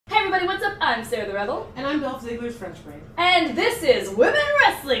everybody, what's up? I'm Sarah the Rebel. And I'm Dolph Ziggler's French braid. And this is Women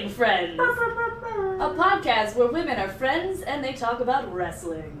Wrestling Friends, a podcast where women are friends and they talk about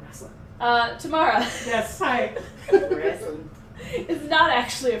wrestling. Tamara. Yes, hi. Wrestling. Is not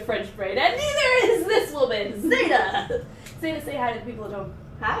actually a French braid, and neither is this woman, Zeta. Zeta, say hi to the people at home.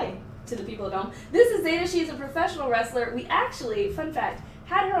 Hi. To the people at home. This is Zeta. She's a professional wrestler. We actually, fun fact,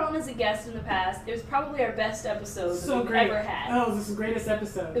 had her on as a guest in the past. It was probably our best episode that we've ever had. Oh, this is the greatest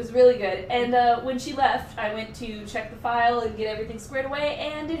episode. It was really good. And when she left, I went to check the file and get everything squared away,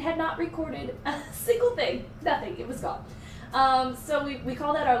 and it had not recorded a single thing. Nothing. It was gone. So we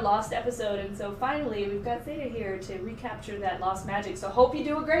call that our lost episode, and so finally we've got Zeta here to recapture that lost magic. So hope you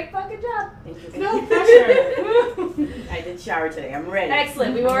do a great fucking job. Thank you. No pressure. I did shower today. I'm ready.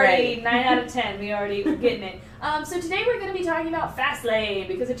 Excellent. We've already 9 out of 10. We're getting it. So today we're going to be talking about Fastlane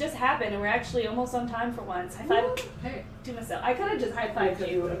because it just happened, and we're actually almost on time for once. High five to myself. I could have just high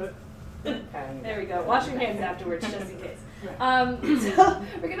fived you. There we go. Wash your hands afterwards, just in case. So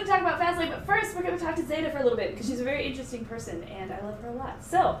we're going to talk about Fastlane, but first we're going to talk to Zeta for a little bit because she's a very interesting person and I love her a lot.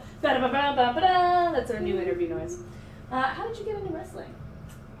 So, ba-da-ba-ba-ba-ba-da, that's our new interview noise. How did you get into wrestling?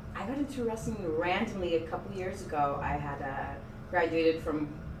 I got into wrestling randomly a couple years ago. I had graduated from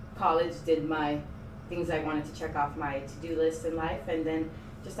college, did my things I wanted to check off my to-do list in life, and then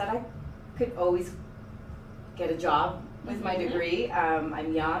just thought I could always get a job with my degree.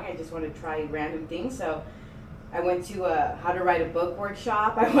 I'm young. I just want to try random things, so I went to a how to write a book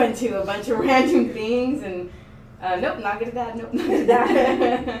workshop. I went to a bunch of random things, and nope, not good at that. Nope, not good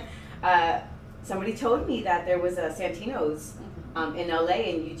at that. Somebody told me that there was a Santino's in LA,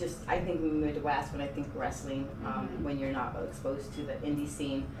 and you just, I think Midwest when I think wrestling, when you're not exposed to the indie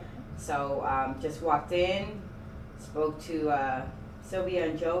scene. So just walked in, spoke to Sylvia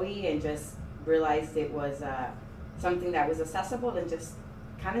and Joey, and just realized it was something that was accessible, and just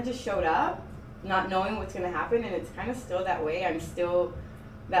kind of just showed up, not knowing what's going to happen, and it's kind of still that way. I'm still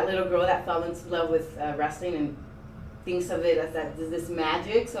that little girl that fell in love with wrestling and thinks of it as that this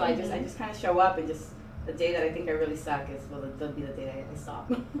magic. So I just kind of show up, and just the day that I think I really suck is that'll be the day I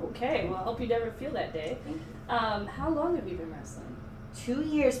stop. Okay, well I hope you never feel that day. Thank you. How long have you been wrestling? 2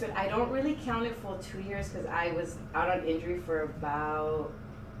 years, but I don't really count it full 2 years because I was out on injury for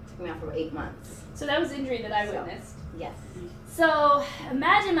took me out for about 8 months. So that was injury that I witnessed. Yes. So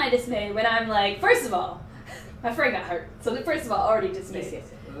imagine my dismay when I'm like, first of all, my friend got hurt. So first of all, already dismayed. Yes.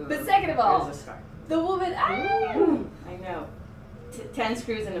 But second of all, There's a scar. the woman, I know. 10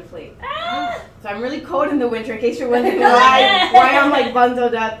 screws in a plate. So I'm really cold in the winter, in case you're wondering why I'm like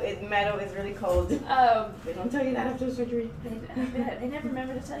bundled up. Metal is really cold. They don't tell you that after surgery. They never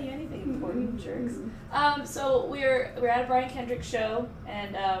remember to tell you anything important, jerks. So we're at a Brian Kendrick show,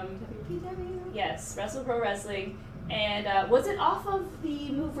 and WPW. yes, Wrestle Pro Wrestling. And was it off of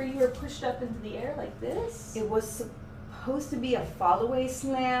the move where you were pushed up into the air like this? It was supposed to be a fall-away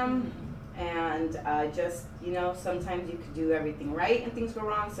slam. And just, you know, sometimes you could do everything right and things go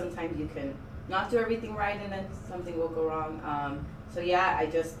wrong. Sometimes you can not do everything right and then something will go wrong. So yeah,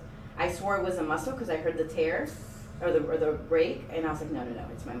 I swore it was a muscle because I heard the tear or the break, and I was like, no,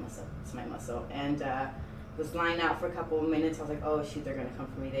 it's my muscle. It's my muscle. And was lying out for a couple of minutes. I was like, oh shoot, they're gonna come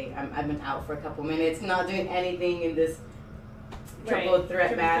for me. I've been out for a couple of minutes, not doing anything in this triple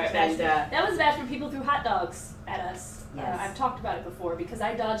threat match. And that was a match where people threw hot dogs at us. Yes. I've talked about it before because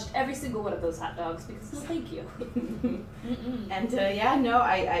I dodged every single one of those hot dogs because no thank you. And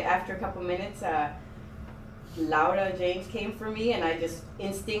I after a couple minutes, Laura James came for me, and I just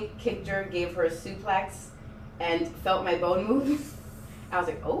instinct kicked her, gave her a suplex, and felt my bone move. I was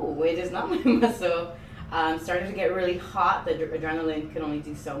like, oh, it is not my muscle. Started to get really hot. The adrenaline could only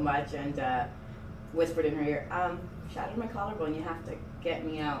do so much, and whispered in her ear, shattered my collarbone, you have to get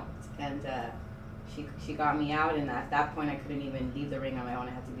me out. And she got me out, and at that point I couldn't even leave the ring on my own.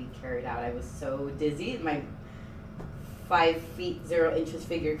 I had to be carried out. I was so dizzy. My 5 feet 0 inches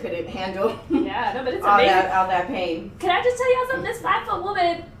figure couldn't handle yeah, no, but it's amazing. all that pain. Can I just tell you something? This 5-foot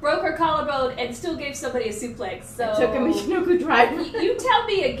woman broke her collarbone and still gave somebody a suplex. So It took a Michinoku driver. You tell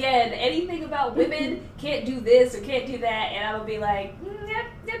me again anything about women can't do this or can't do that, and I will be like, yep.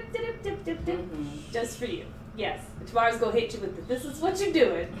 Just for you. Yes. Tomorrow's gonna hit you with this is what you're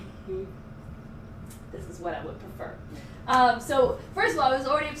doing. This is what I would prefer. So first of all, I was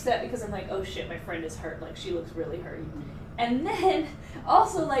already upset because I'm like, oh shit, my friend is hurt. Like, she looks really hurt. And then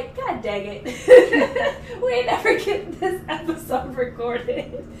also like, god dang it, we ain't never getting this episode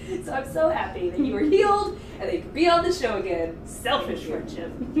recorded. So I'm so happy that you were healed and that you could be on the show again. Selfish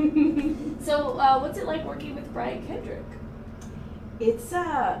friendship. So what's it like working with Brian Kendrick? It's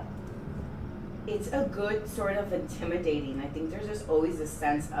it's a good sort of intimidating. I think there's just always a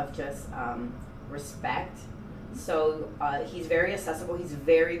sense of just respect. So he's very accessible. He's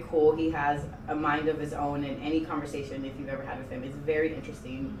very cool. He has a mind of his own, and any conversation, if you've ever had with him, is very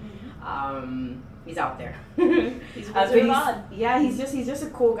interesting. He's out there. He's Wizard of Oz. Yeah, he's just a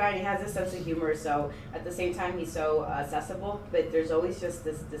cool guy, and he has a sense of humor. So at the same time, he's so accessible. But there's always just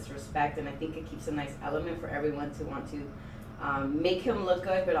this respect, and I think it keeps a nice element for everyone to want to make him look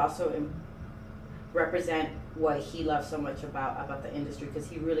good, but also represent what he loves so much about the industry, because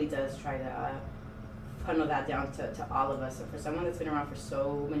he really does try to funnel that down to all of us. So for someone that's been around for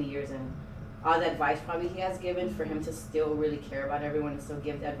so many years, and all the advice probably he has given, for him to still really care about everyone and still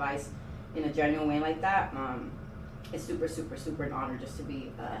give the advice in a genuine way like that, it's super, super, super an honor just to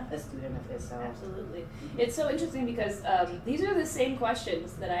be a student of his. So. Absolutely. It's so interesting because these are the same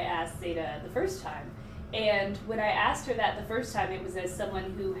questions that I asked Zeta the first time. And when I asked her that the first time, it was as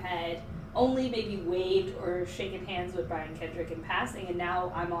someone who had only maybe waved or shaken hands with Brian Kendrick in passing, and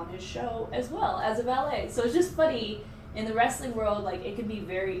now I'm on his show as well as a valet. So it's just funny, in the wrestling world, like, it can be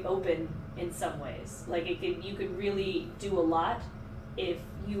very open in some ways. Like, you could really do a lot if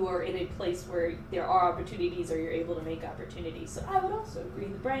you are in a place where there are opportunities or you're able to make opportunities. So I would also agree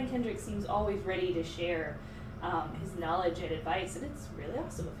that Brian Kendrick seems always ready to share his knowledge and advice, and it's really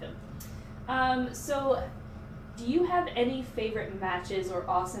awesome of him. So do you have any favorite matches or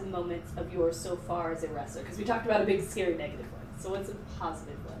awesome moments of yours so far as a wrestler? Because we talked about a big, scary, negative one. So what's a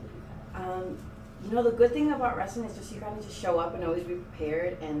positive one that you've had? You know, the good thing about wrestling is just you kind of just show up and always be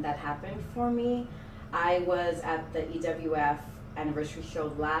prepared, and that happened for me. I was at the EWF anniversary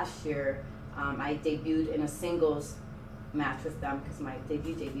show last year. I debuted in a singles match with them because my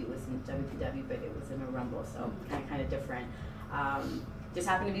debut was in WPW, but it was in a Rumble, so kind of different. Just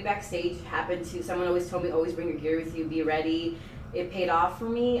happened to be backstage. Someone always told me, always bring your gear with you, be ready. It paid off for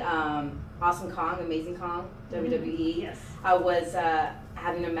me. Awesome Kong, Amazing Kong, WWE. Yes. I was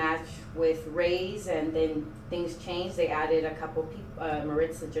having a match with Raze, and then things changed. They added a couple people,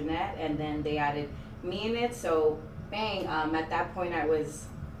 Maritza Jeanette, and then they added me in it. So, bang, at that point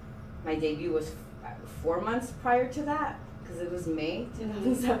my debut was 4 months prior to that, because it was May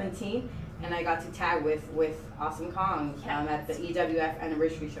 2017. And I got to tag with Awesome Kong at the EWF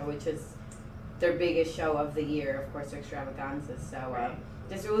anniversary show, which is their biggest show of the year, of course, extravaganza. So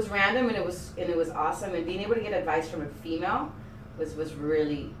it was random, and it was awesome. And being able to get advice from a female was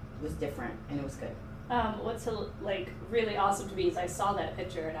different, and it was good. What's really awesome to me is I saw that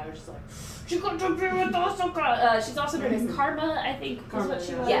picture and I was just like, she got to be with Asuka. She's also known as Karma, I think. Karma, is what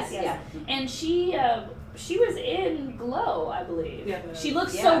she yeah. was. Yes, yeah. And she was in Glow, I believe. Yeah, she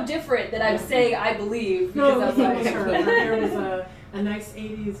looks so different that I'm saying I believe. No, Because it I'm was like, her. Her hair was a nice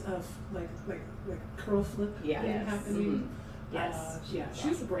 80s of like curl flip. Yeah. Yes. Happening. Yes. She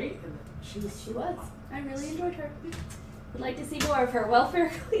was great. And she was. I really enjoyed her. Would like to see more of her.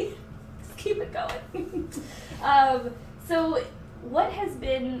 Welfare Queen. Just keep it going. So what has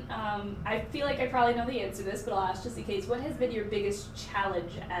been, I feel like I probably know the answer to this, but I'll ask just in case, what has been your biggest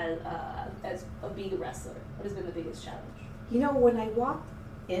challenge as of being a wrestler? What has been the biggest challenge? You know, when I walked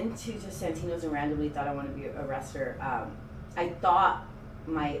into just Santino's and randomly thought I wanted to be a wrestler, I thought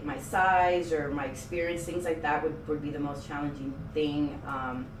my size or my experience, things like that would be the most challenging thing.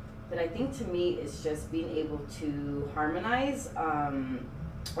 But I think to me it's just being able to harmonize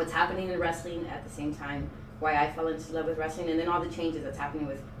what's happening in wrestling at the same time, why I fell into love with wrestling, and then all the changes that's happening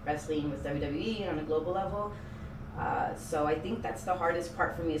with wrestling, with WWE on a global level. So I think that's the hardest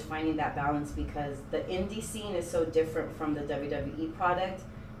part for me, is finding that balance, because the indie scene is so different from the WWE product.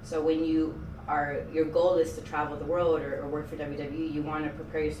 So when your goal is to travel the world or work for WWE, you want to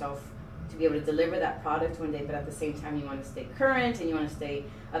prepare yourself to be able to deliver that product one day, but at the same time you want to stay current and you want to stay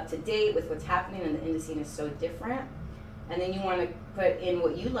up to date with what's happening, and the indie scene is so different. And then you want to put in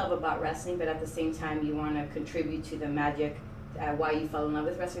what you love about wrestling, but at the same time you want to contribute to the magic, why you fell in love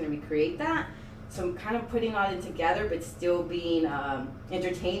with wrestling, and recreate that. So I'm kind of putting all it together, but still being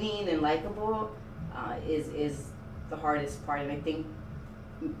entertaining and likable is the hardest part. And I think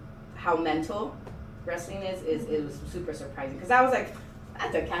how mental wrestling is it was super surprising, because I was like,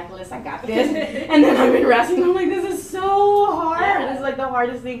 that's a calculus, I got this. And then I'm in wrestling, I'm like, this is so hard. Yeah. This is like the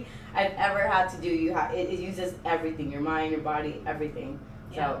hardest thing I've ever had to do. It uses everything, your mind, your body, everything.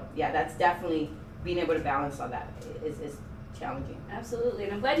 So yeah, that's definitely, being able to balance all that is challenging. Absolutely,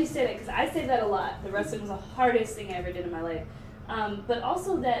 and I'm glad you said it, because I say that a lot. The wrestling was the hardest thing I ever did in my life. But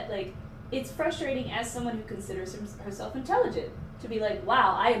also that, like, it's frustrating as someone who considers herself intelligent to be like,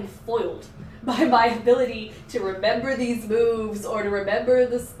 wow, I am foiled by my ability to remember these moves or to remember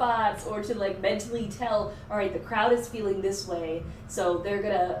the spots or to like mentally tell, all right, the crowd is feeling this way, so they're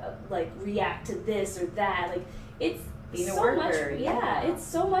gonna like react to this or that. Like it's Being a so worker, much, yeah. it's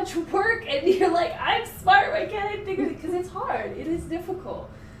so much work, and you're like, I'm smart, why can't I figure it? Because it's hard, it is difficult.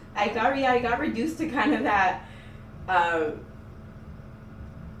 I got reduced to kind of that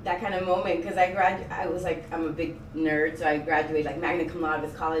kind of moment because I was like, I'm a big nerd, so I graduated like magna cum laude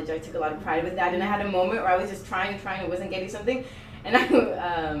with college. I took a lot of pride with that, and I had a moment where I was just trying, and wasn't getting something,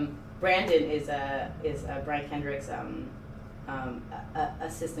 and Brandon is Brian Kendrick's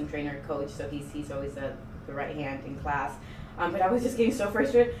assistant trainer coach, so he's always the right hand in class. But I was just getting so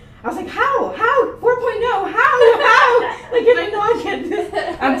frustrated. I was like, how 4.0, how? Like, and I know I can't do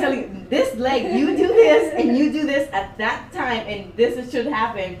this. I'm telling you, this leg, you do this, and you do this at that time, and this should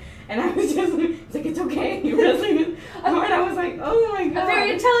happen. And I was just like, it's okay. You're wrestling hard. I was like, oh my God. I'm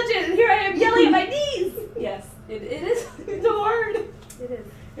very intelligent, and here I am yelling at my knees. Yes, it is. It's hard. It is.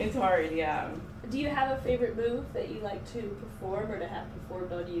 It's hard, yeah. Do you have a favorite move that you like to perform or to have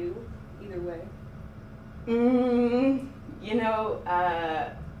performed on you? Either way. You know,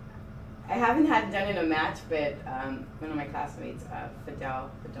 I haven't done it in a match, but one of my classmates,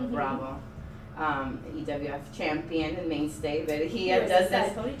 Fidel Bravo, EWF champion and mainstay, but he does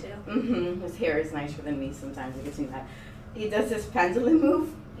this ponytail. His hair is nicer than me sometimes. It gives me that. He does this pendulum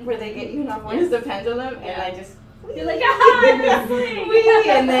move where they get you off one is the pendulum, and I just you're like, ah, wee,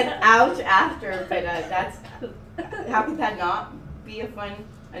 and then ouch after. But that's how could that not be a fun?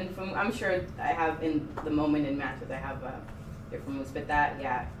 And I'm sure I have in the moment in matches I have different moves, but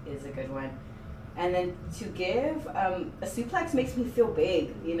that is a good one. And then to give a suplex makes me feel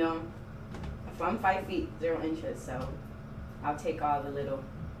big, you know. If I'm 5 feet 0 inches, so I'll take all the little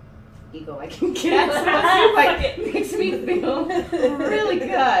ego I can get. So it makes me feel really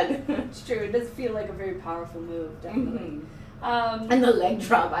good. It's true. It does feel like a very powerful move, definitely. Mm-hmm. And the leg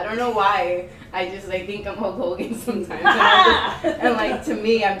drop. I don't know why. I think I'm Hulk Hogan sometimes. And like to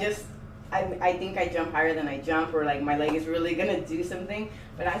me, I think I jump higher than I jump, or like my leg is really gonna do something.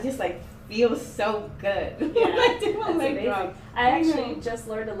 But I just like feel so good when I do a leg drop. I actually just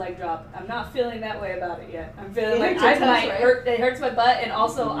learned a leg drop. I'm not feeling that way about it yet. I'm feeling like I might hurt. It hurts my butt, and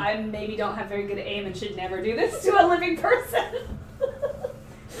also I maybe don't have very good aim and should never do this to a living person.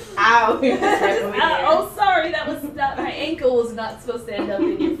 Ow! Right oh, sorry. That was not my ankle. Was not supposed to end up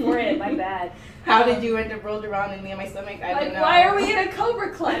in your forehead. My bad. How did you end up rolled around in me on my stomach? I don't know. Why are we in a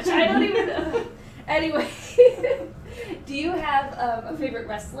cobra clutch? I don't even know. Anyway, do you have a favorite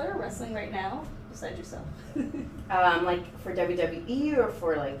wrestler wrestling right now besides yourself? Like for WWE or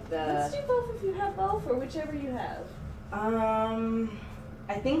for like the. Let's do both if you have both, or whichever you have.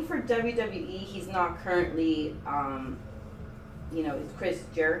 I think for WWE, he's not currently. It's Chris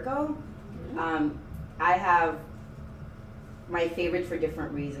Jericho. Mm-hmm. I have my favorites for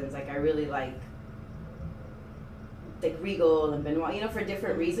different reasons. Like I really like Regal and Benoit, for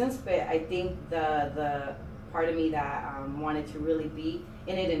different reasons. But I think the part of me that wanted to really be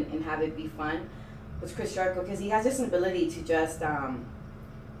in it and have it be fun was Chris Jericho, because he has this ability to just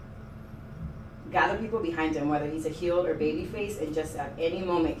gather people behind him, whether he's a heel or babyface, and just at any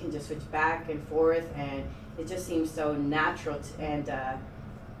moment can just switch back and forth, and it just seems so natural.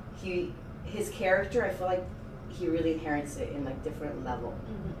 His character, I feel like he really inherits it in like different level,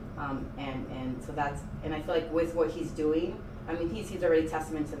 and so that's, and I feel like with what he's doing, I mean he's already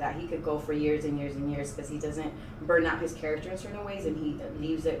testament to that. He could go for years and years and years because he doesn't burn out his character in certain ways, and he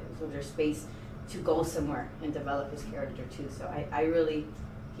leaves it so there's space to go somewhere and develop his character too. So I really,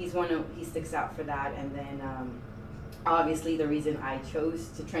 he sticks out for that. And then obviously the reason I chose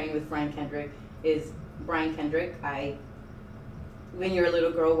to train with Brian Kendrick is Brian Kendrick. When you're a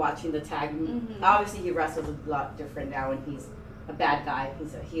little girl watching the tag, obviously he wrestles a lot different now, and he's a bad guy.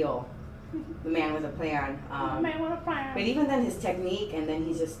 He's a heel, the man with a plan. The man with a plan. But even then, his technique, and then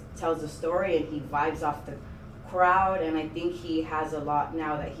he just tells a story, and he vibes off the crowd. And I think he has a lot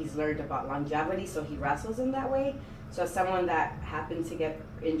now that he's learned about longevity, so he wrestles in that way. So as someone that happened to get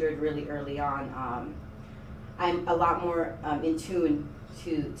injured really early on, I'm a lot more in tune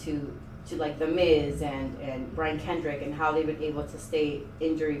to like The Miz and Brian Kendrick, and how they've been able to stay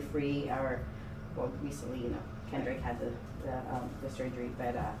injury free. Or, well, recently, Kendrick had the surgery,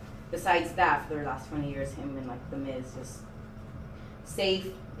 but besides that, for the last 20 years, him and like The Miz just safe,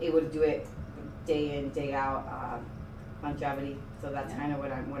 able to do it day in, day out, longevity. So that's kind of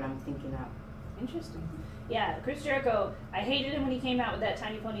what I'm thinking of. Interesting. Yeah, Chris Jericho. I hated him when he came out with that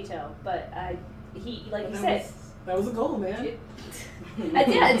tiny ponytail, but he, like you said. That was a goal, man. Yeah,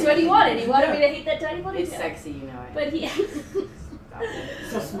 that's what he wanted. He wanted me to hate that tiny ponytail. It's sexy, it. But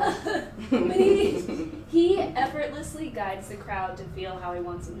So smart. But he effortlessly guides the crowd to feel how he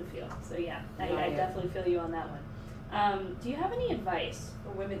wants them to feel. So yeah, I definitely feel you on that one. Do you have any advice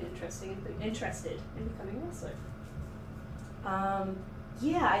for women interested in becoming a wrestler?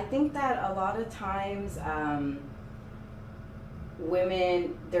 Yeah, I think that a lot of times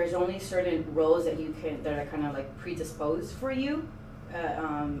women, there's only certain roles that are kind of like predisposed for you.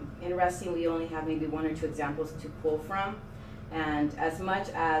 In wrestling, we only have maybe one or two examples to pull from. And as much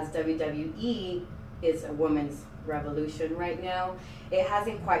as WWE is a women's revolution right now, it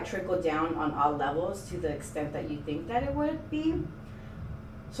hasn't quite trickled down on all levels to the extent that you think that it would be.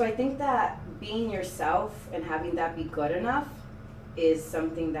 So I think that being yourself and having that be good enough is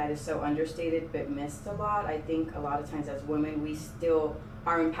something that is so understated but missed a lot. I think a lot of times as women, we still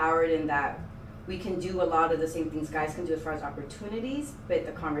are empowered in that we can do a lot of the same things guys can do as far as opportunities, but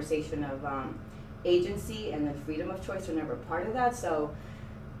the conversation of agency and then freedom of choice are never part of that. So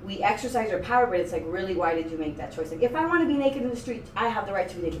we exercise our power, but it's like, really, why did you make that choice? Like, if I want to be naked in the street, I have the right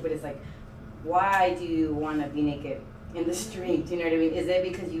to be naked, but it's like, why do you want to be naked in the street? You know what I mean? Is it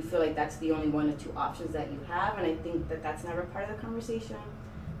because you feel like that's the only one or two options that you have? And I think that that's never part of the conversation.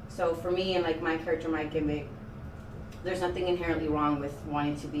 So for me, and like my character, my gimmick, there's nothing inherently wrong with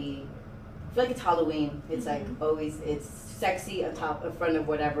wanting to be, I feel like it's Halloween. It's like always, it's sexy in front of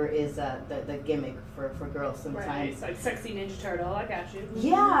whatever is the gimmick for girls sometimes. Right, it's like sexy Ninja Turtle, I got you.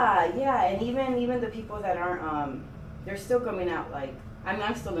 Yeah, and even the people that aren't, they're still coming out like, I mean,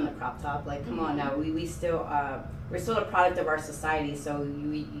 I'm still in a crop top. Like, come on now, we still, we're still a product of our society, so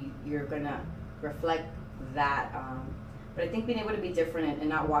you're gonna reflect that. But I think being able to be different and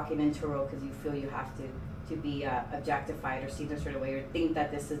not walking into a role because you feel you have to be objectified or seen a certain way or think that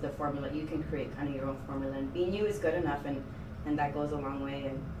this is the formula. You can create kind of your own formula, and being you is good enough, and that goes a long way.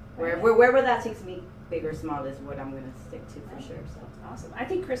 And wherever that takes me, big or small, is what I'm gonna stick to for sure. So awesome. I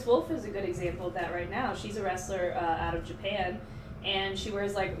think Chris Wolf is a good example of that right now. She's a wrestler out of Japan, and she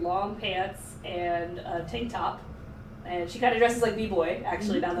wears like long pants and a tank top. And she kind of dresses like B-Boy,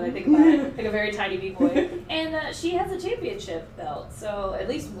 actually, now that I think about it. Like a very tiny B-Boy. And she has a championship belt, so at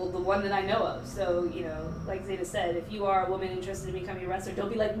least the one that I know of. So, you know, like Zeta said, if you are a woman interested in becoming a wrestler,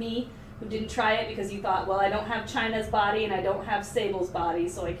 don't be like me, who didn't try it because you thought, well, I don't have Chyna's body and I don't have Sable's body,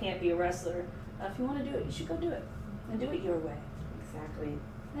 so I can't be a wrestler. If you want to do it, you should go do it. And do it your way. exactly.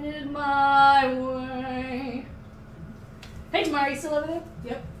 I did it my way. Hey, Tamara, you still over there?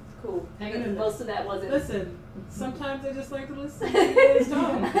 Yep. Cool. Hanging in there. Most of that wasn't. Listen, sometimes I just like to listen to you guys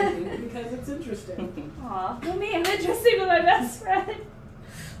talk because it's interesting. Aw, well, me, I'm interesting with my best friend.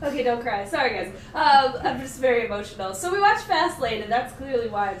 Okay, don't cry. Sorry, guys. I'm just very emotional. So we watched Fastlane, and that's clearly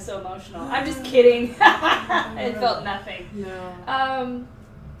why I'm so emotional. I'm just kidding. It felt nothing. No.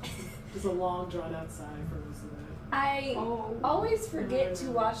 Just a long, drawn-out sigh for most of that. I always forget to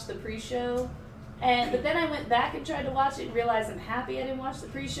watch the pre-show. But then I went back and tried to watch it and realized I'm happy I didn't watch the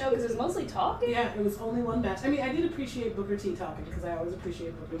pre-show because it was mostly talking. Yeah, it was only one match. I mean, I did appreciate Booker T talking because I always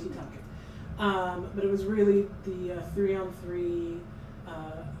appreciate Booker T talking. But it was really the 3-on-3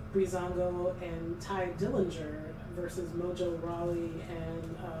 Breezango and Ty Dillinger versus Mojo Rawley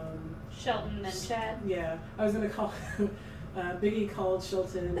and Shelton and Chad. Yeah, I was gonna call Biggie called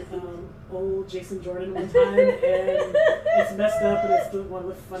Shelton old Jason Jordan one time, and it's messed up, and it's one of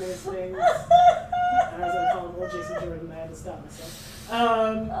the funniest things. I was gonna call him old Jason Jordan, and I had to stop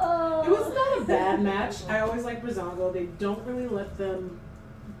myself. It was not a bad match. I always like Breezango. They don't really let them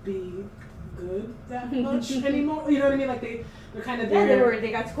be good that much anymore. You know what I mean? Like they're kind of there. Yeah,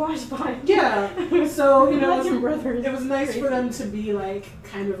 they got squashed by. Yeah. So you know, brothers. it was nice for them to be like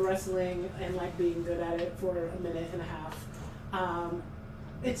kind of wrestling and like being good at it for a minute and a half.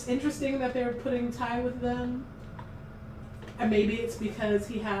 It's interesting that they're putting Ty with them. And maybe it's because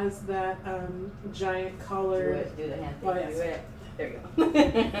he has that giant collar. Do the hand thing. Oh, yes. Do it. There you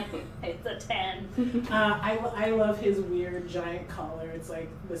go. It's a 10. I love his weird giant collar. It's like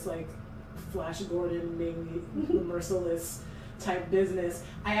this like Flash Gordon, maybe merciless type business.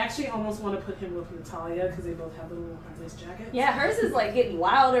 I actually almost want to put him with Natalya because they both have the little hard-lace jackets. Yeah, hers is like getting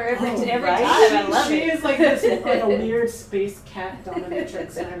wilder every time. right? I love she it. is like this like a weird space cat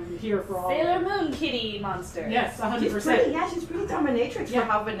dominatrix, and I'm here for all Sailor of it. Moon kitty monster. Yes, 100%. She's pretty dominatrix Yeah.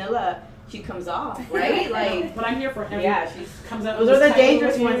 for how vanilla she comes off, right? Like, but I'm here for everything. yeah, she comes out. those with are the this tight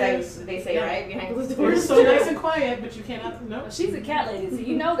dangerous little ones, ears. they say, Yeah. right? Behind closed You're doors. so nice and quiet, but you cannot. No. She's a cat lady, so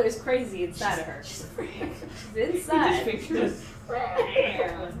you know there's crazy inside of her. She's a freak. She's inside. Just-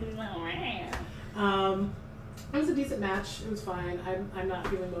 It was a decent match. It was fine. I'm not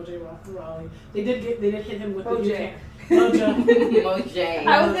feeling Mojo Rawley. They did hit him with the OJ. you can't. Mojo. Moj.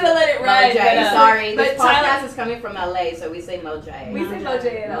 I was gonna let it ride. Moj. Sorry, but this Tyler, podcast is coming from LA, so we say Moj. we say Moj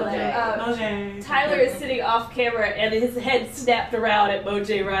in LA. Moj. Tyler is sitting off camera and his head snapped around at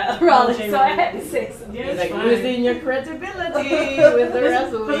Moj Raleigh, so I had to say something. Yeah, He's it's like fine. losing your credibility with the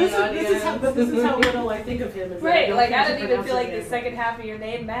wrestling This is how little I think of him. Is Right, that like I don't don't even feel like his the name. second half of your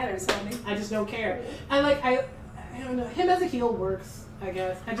name matters, homie. I just don't care. And like I don't know. Him as a heel works, I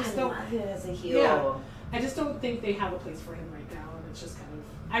guess. I just don't. love it as a heel. Yeah. I just don't think they have a place for him right now, and it's just kind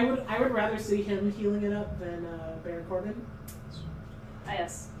of. I would rather see him healing it up than Baron Corbin.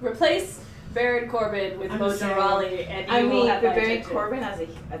 Yes. Replace Baron Corbin with I'm just Mojo saying. Rawley, and you I will mean, have for my Baron attention. Corbin as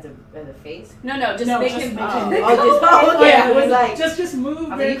a face. No, just No, make just him. make Oh, him- oh, yeah, it was like. just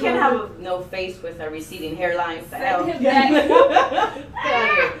move. Okay, you can't have no face with a receding hairline. The hell? Send him Yeah. back. Get out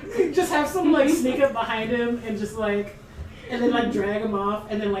of here. Just have someone like sneak up behind him and just like, and then like drag him off,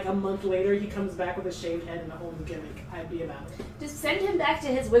 and then like a month later he comes back with a shaved head and a whole new gimmick. I'd be about it. Just send him back to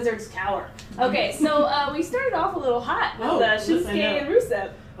his wizard's tower. Okay, so we started off a little hot with Oh, yes, I Shinsuke know. and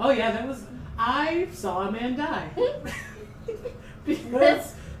Rusev. Oh yeah, that was. I saw a man die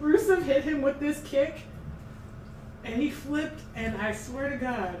because Rusev hit him with this kick, and he flipped, and I swear to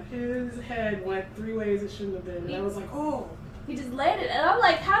God, his head went 3 ways it shouldn't have been. And I was like, oh. He just landed, and I'm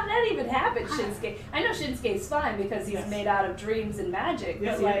like, how did that even happen, Shinsuke? I know Shinsuke's fine because he's Yes. made out of dreams and magic,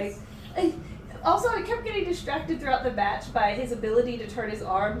 Yes, but he like, is. also I kept getting distracted throughout the match by his ability to turn his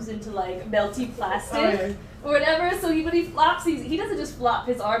arms into like melty plastic Oh, yeah. or whatever. So when he flops, he doesn't just flop.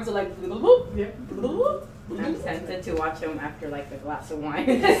 His arms are like, bloop, Yep. bloop. I'm tempted to watch him after like a glass of wine.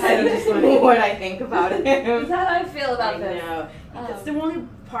 I know, just like- what I think about him. That's how I feel about I this. know. That's the only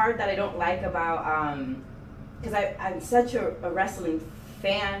part that I don't like about because I'm such a wrestling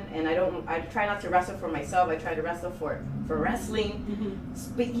fan, and I try not to wrestle for myself. I try to wrestle for wrestling,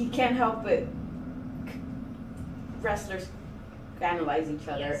 but you can't help but wrestlers analyze each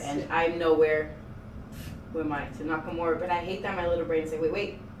other, Yes. and I'm nowhere. Who am I to Nakamura? But I hate that my little brain say,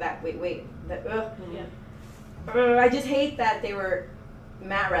 wait, that. Yeah. I just hate that they were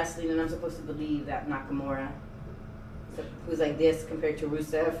mat wrestling, and I'm supposed to believe that Nakamura, who's like this compared to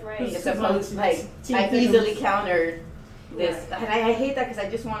Rusev, Right. is supposed I easily countered this. And I hate that because I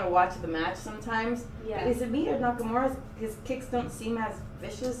just want to watch the match sometimes. Yeah. But is it me or Nakamura? His kicks don't seem as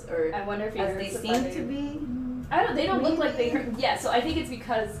vicious or I wonder if he as hurts they the seem button. to be. I don't. They don't look like they Maybe. hurt. Yeah. So I think it's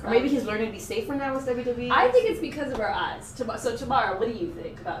because. Or maybe he's learning to be safer now with WWE. I think it's because of our eyes. So Tamara, what do you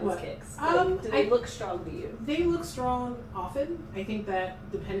think about What? his kicks? Um, Do they I- look strong to you? They look strong often. I think that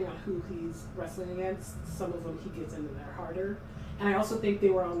depending on who he's wrestling against, some of them he gets into there harder. And I also think they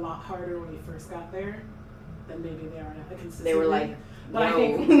were a lot harder when he first got there than maybe they are now. Consistently. They were like, But I yo.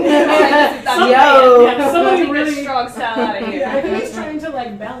 think Yo. Yeah, somebody Take really a strong style out of here. Yeah, I think he's trying to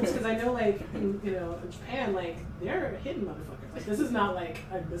like balance because I know like in Japan like they're hitting motherfuckers. Like this is not like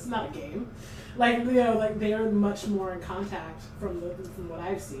this is not a game. Like like they are much more in contact from what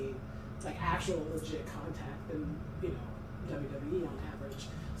I've seen. It's like actual legit contact than WWE on average.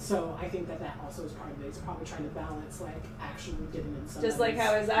 So I think that also is part of it. He's probably trying to balance like actually getting in some. Just like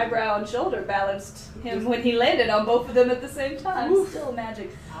how his eyebrow and shoulder balanced him when he landed on both of them at the same time. Oof. Still magic.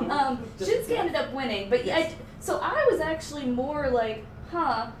 Just- Shinsuke ended up winning, but Yes. so I was actually more like,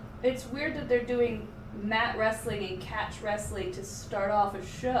 it's weird that they're doing mat wrestling and catch wrestling to start off a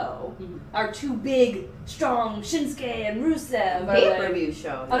show. Mhm. Our two big, strong Shinsuke and Rusev are like, Pay-per-view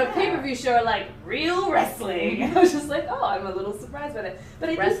show. on a yeah. pay-per-view show are like real wrestling. I was just like, oh, I'm a little surprised by that.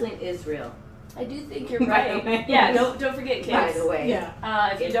 But Wrestling is real. I do think you're By right. the way. Yeah, don't forget, By kids. the way.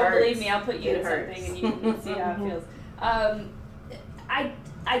 Yeah. If you It don't hurts. believe me, I'll put you It in hurts. something and you can see how it feels.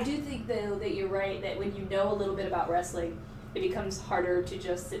 I do think though that you're right that when you know a little bit about wrestling, it becomes harder to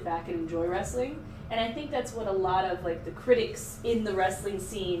just sit back and enjoy wrestling. And I think that's what a lot of like the critics in the wrestling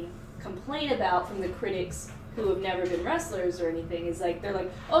scene complain about from the critics who have never been wrestlers or anything is like they're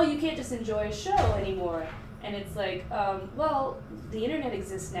like, oh, you can't just enjoy a show anymore. And it's like, well, the internet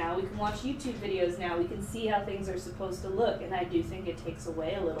exists now. We can watch YouTube videos now. We can see how things are supposed to look. And I do think it takes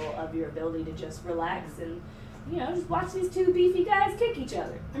away a little of your ability to just relax and, just watch these two beefy guys kick each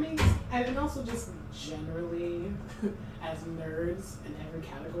other. I mean, and also just generally, as nerds in every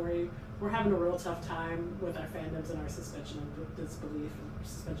category, we're having a real tough time with our fandoms and our suspension of disbelief and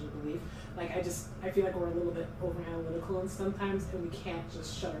suspension of belief. Like, I feel like we're a little bit over analytical and sometimes, and we can't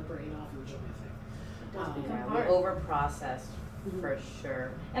just shut our brain off and enjoy anything. Yeah, we over-process for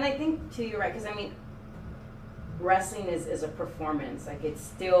sure. And I think, too, you're right, because, I mean, wrestling is a performance. Like, it's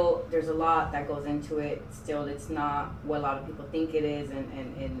still, there's a lot that goes into it. Still, it's not what a lot of people think it is.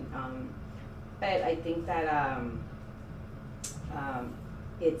 But I think that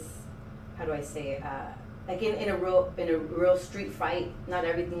it's, how do I say it? like in a real street fight, not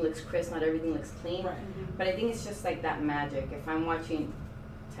everything looks crisp, not everything looks clean. Right. But I think it's just like that magic. If I'm watching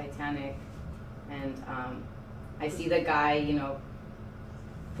Titanic and I see the guy, you know,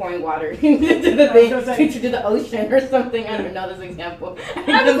 pouring water into the thing, into the ocean or something. I don't know this example.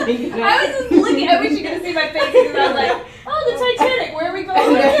 I was just looking. I wish you could see my face because I was like, "Oh, the Titanic. Where are we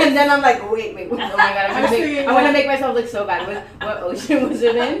going?" And then I'm like, wait. Oh my god! I want to make myself look so bad. What ocean was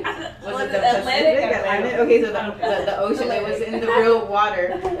it in? Was it the Pacific? Atlantic? Okay, so the ocean. It was in the real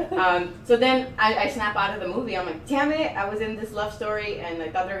water. So then I snap out of the movie. I'm like, damn it! I was in this love story and I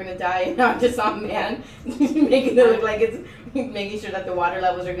thought they were gonna die, and now I just saw a man making it look like it's making sure that the water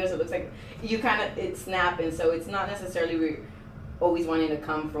levels are good. So it looks like it's snapping. So it's not necessarily we're always wanting to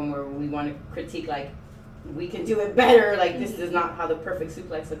come from where we want to critique like we can do it better. Like this is not how the perfect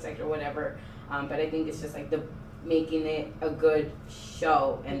suplex looks like or whatever. But I think it's just like the making it a good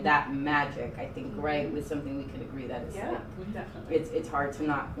show and that magic. I think right with something we can agree that it's Definitely. it's hard to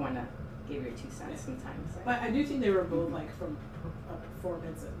not want to give your 2 cents sometimes. But I do think they were both like from a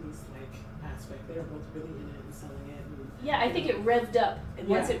performance at least like aspect. They were both really in it and selling it. Yeah, I think it revved up, and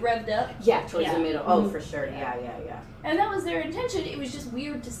once it revved up, towards the middle. Oh, for sure. Yeah. And that was their intention. It was just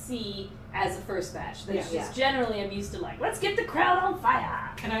weird to see as a first match. That's just generally I'm used to like, let's get the crowd on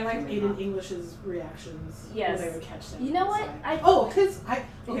fire. And I like Aiden English's reactions. Yes. When they would catch them. You know what? I loved his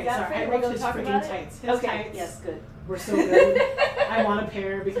freaking tights. His tights. Yes, good. Were so good. I want a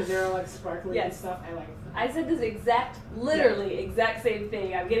pair because they're all like sparkly and stuff. I like them. I said this exact same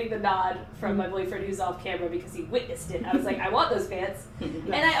thing. I'm getting the nod from my boyfriend who's off camera because he witnessed it. I was like, I want those pants.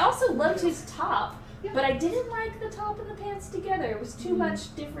 And I also loved his top, but I didn't like the top and the pants together. It was too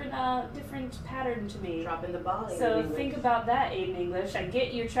much different pattern to me. Dropping the ball. So think about that, Aiden English. I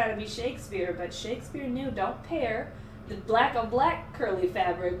get you're trying to be Shakespeare, but Shakespeare knew don't pair the black on black curly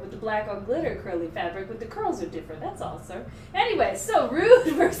fabric with the black on glitter curly fabric with the curls are different. That's all, sir. Anyway, so Rude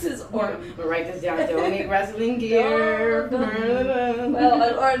versus Orton. We'll write this down. Don't need wrestling gear.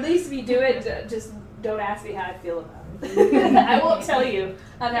 Well, or at least if you do it, just don't ask me how I feel about it. I won't tell you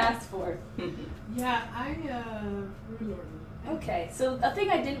unasked for. Yeah, Rude Orton. Okay, so a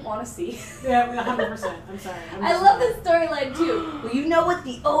thing I didn't want to see. Yeah, 100%. I'm sorry. I love this storyline too. Well, you know what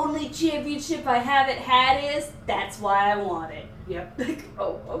the only championship I haven't had is? That's why I want it. Yep.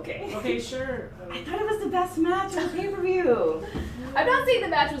 Oh, okay. Okay, sure. I thought it was the best match on pay-per-view. I'm not saying the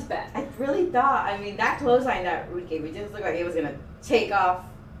match was bad. I really thought, I mean, that clothesline that Rude gave, it just looked like it was going to take off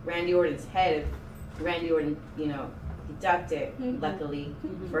Randy Orton's head if Randy Orton, you know, he ducked it, luckily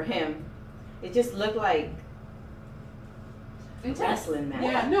for him. It just looked like wrestling match.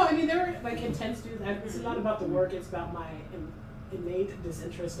 Yeah, no, I mean, they were like intense dudes. This is not about the work, it's about my innate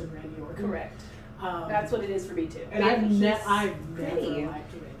disinterest in Randy Orton. Correct. That's what it is for me too. And I've never liked Randy.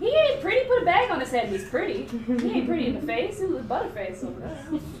 He ain't pretty. Put a bag on his head. He's pretty. He ain't pretty in the face. He was butterface over there.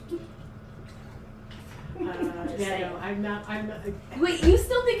 No, I'm not. Wait, you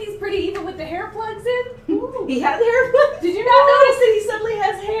still think he's pretty even with the hair plugs in? Ooh. He has hair plugs? Did you not notice that he suddenly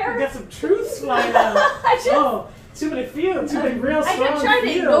has hair? We got some truths flying out. Too many feels. Too many real strong I kept trying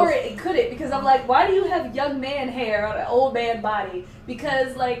feels. to ignore it and couldn't because I'm like, why do you have young man hair on an old man body?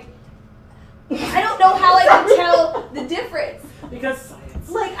 Because like, I don't know how I can tell the difference. Because science.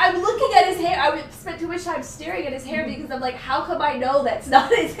 Like, I'm looking at his hair. I spent too much time staring at his hair because I'm like, how come I know that's not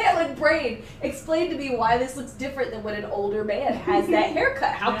his hair? Like, brain, explain to me why this looks different than when an older man has that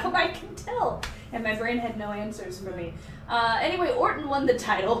haircut. How come I can tell? And my brain had no answers for me. Anyway, Orton won the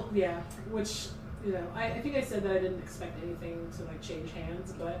title. Yeah, which, you know, I think I said that I didn't expect anything to, like, change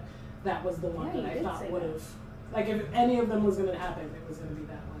hands, but that was the one that I thought would have, like, if any of them was going to happen, it was going to be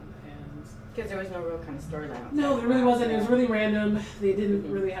that one. Because there was no real kind of storyline. No, there really wasn't. It was really random. They didn't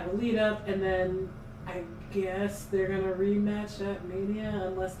really have a lead up, and then I guess they're gonna rematch at Mania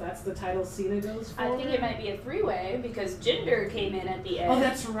unless that's the title Cena goes for. I think it might be a three-way because Jinder came in at the end. Oh,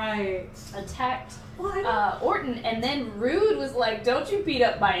 that's right. Attacked Orton, and then Rude was like, "Don't you beat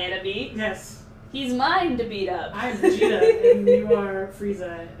up my enemy? Yes. He's mine to beat up. I'm Vegeta, and you are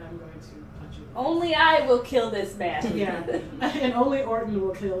Frieza, and I'm going to punch you. Only I will kill this man." Yeah, and only Orton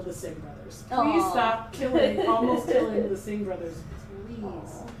will kill the Singh brothers. Please stop almost killing the Singh brothers. Please.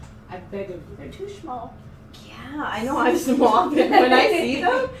 Aww. I beg of you. They're too small. Yeah, I know I'm small, but when I see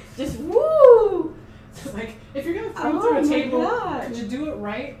them, just woo! Like, if you're gonna throw through a table, could you do it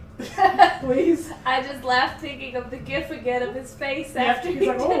right? Please. I just laughed thinking of the gif again of his face after he's he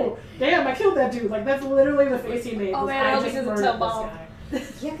like, did. oh, damn, I killed that dude. Like, that's literally the face he made. Oh man, I just doesn't tell Mom.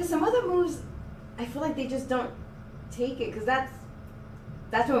 Yeah, because some other moves, I feel like they just don't take it, because that's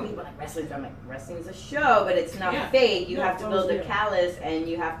when people are like, wrestling's, I'm like, wrestling is a show, but it's not fake. You have to build a callus, and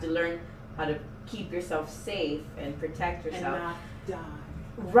you have to learn how to keep yourself safe and protect And yourself. not die.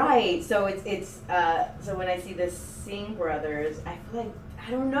 Right. So it's so when I see the Singh brothers, I feel like I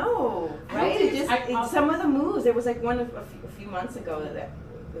don't know. I don't Right? think It it's- just some of the moves. There was like one a few months ago that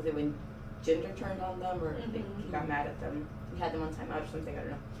was it when Jinder turned on them or he got mad at them. He had them on timeout or something. I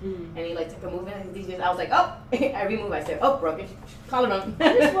don't know. And he like took a move and he just I was like, oh, every move I said, oh, broken. Call him up.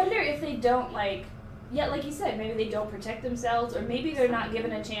 I just wonder if they don't like you said, maybe they don't protect themselves, or maybe they're not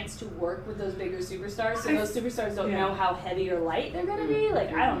given a chance to work with those bigger superstars, so those superstars don't know how heavy or light they're gonna be.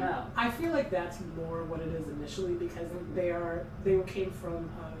 Like, I don't know. I feel like that's more what it is initially because they came from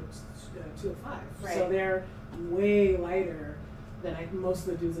 205, Right. so they're way lighter than most of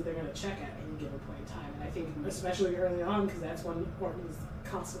the dudes that they're gonna check at any given point in time. And I think especially early on, because that's when Orton was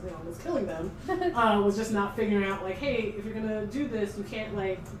constantly almost killing them, was just not figuring out like, hey, if you're gonna do this, you can't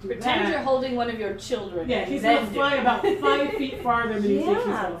like do Pretend that. you're holding one of your children. Yeah, and he's then gonna do fly it. about 5 feet farther than you think he's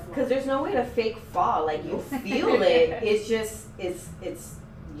Yeah, gonna fly. because there's no way to fake fall. Like you feel it. It's just it's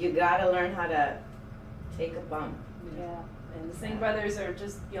you gotta learn how to take a bump. Yeah, and the Singh brothers are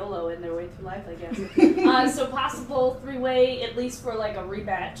just YOLO in their way through life, I guess. So possible 3-way, at least for like a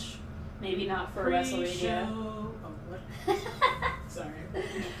rematch. Maybe not for WrestleMania. Oh, what? Sorry.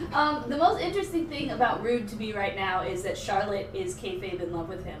 The most interesting thing about Rude to me right now is that Charlotte is kayfabe in love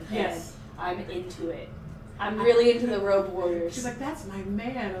with him. Yes. And I'm into it. I'm really into the Robe Warriors. She's like, that's my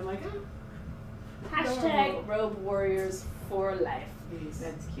man. I'm like, oh. Hashtag Robe Warriors for life.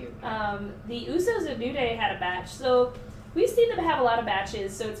 That's cute. The Usos and New Day had a match, so we've seen them have a lot of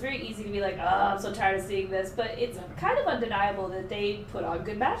matches, so it's very easy to be like, oh, I'm so tired of seeing this, but it's kind of undeniable that they put on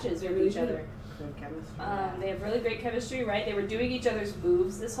good matches with each other. Good chemistry. They have really great chemistry, right? They were doing each other's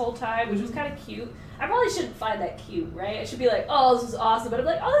moves this whole time, which was kind of cute. I probably shouldn't find that cute, right? I should be like, oh, this is awesome, but I'm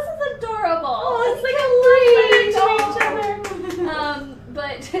like, oh, this is adorable. Oh, it's like a little each other.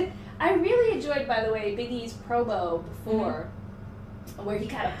 But I really enjoyed, by the way, Big E's promo before, where he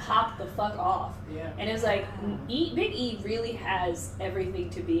kind of popped the fuck off. Yeah. And it was like, Big E really has everything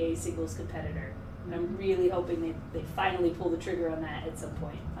to be a singles competitor. And I'm really hoping they finally pull the trigger on that at some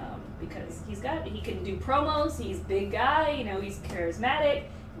point. Because he can do promos, he's a big guy, you know, he's charismatic,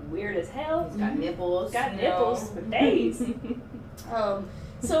 weird as hell. He's got nipples. Got nipples for days.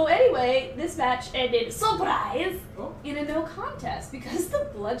 So anyway, this match ended, surprise, in a no contest because the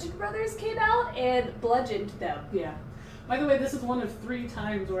Bludgeon Brothers came out and bludgeoned them. Yeah. By the way, this is one of 3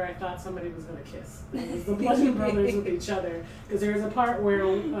 times where I thought somebody was going to kiss. It was the Bludgeon Brothers with each other. Because there was a part where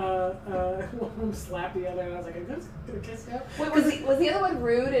one of them slapped the other, and I was like, are you going to kiss now? Wait, was the other one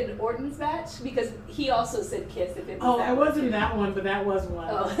Rude in Orton's match? Because he also said kiss if it was that it one. wasn't that one, but that was one.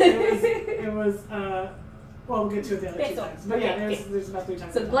 Oh. It was well, we'll get to it the other 2 times. But yeah, Okay. there's about 3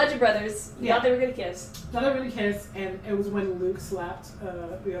 times. So the Bludgeon Brothers, you thought they were going to kiss. Thought they were going to kiss, and it was when Luke slapped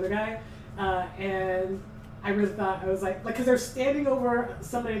the other guy. And I really thought, I was like, because they're standing over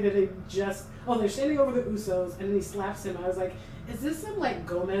somebody that they're standing over the Usos, and then he slaps him. I was like, is this some like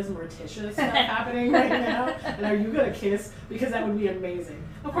Gomez Morticia stuff happening right now? And are you gonna kiss? Because that would be amazing.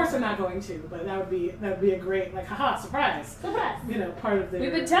 Of course, they're not going to, but that would be a great like, haha, surprise. Surprise. You know, part of the.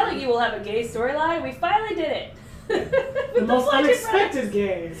 We've been telling you we'll have a gay storyline. We finally did it. the most unexpected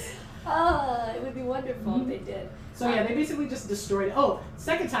gays. It would be wonderful if they did. So yeah, they basically just destroyed it. Oh,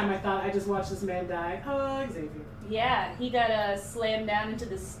 second time I thought I just watched this man die. Oh, Xavier. Yeah, he got slammed down into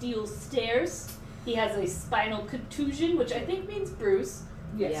the steel stairs. He has a spinal contusion, which I think means Bruce.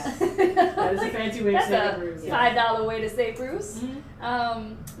 Yes. Yes. That is a fancy way of saying Bruce. That's a $5 way to say Bruce.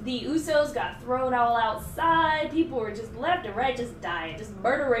 Mm-hmm. The Usos got thrown all outside. People were just left and right, just dying. Just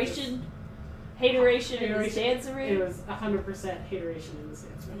murderation, hateration, and dancery. It was 100% hateration in this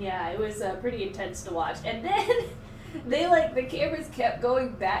dance. Yeah, it was pretty intense to watch. And then the cameras kept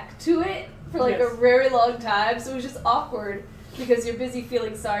going back to it for a very long time, so it was just awkward because you're busy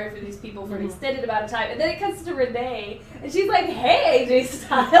feeling sorry for these people for an extended amount of time. And then it cuts to Renee, and she's like, hey, AJ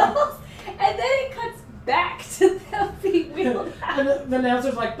Styles. And then it cuts back to them being wheeled out. And the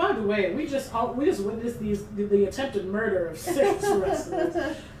announcer's like, by the way, we just witnessed the attempted murder of 6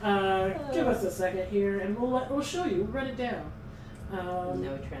 wrestlers. Give us a second here, and we'll show you. We'll run it down.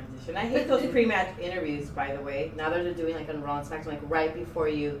 No transition. I hate those pre-match interviews, by the way. Now that they're doing like on Raw and SmackDown, like right before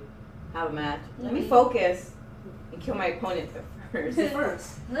you have a match. Let me focus and kill my opponent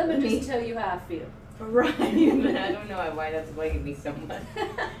first. Let me just tell you how I feel. Right. I don't know why that's bugging me so much.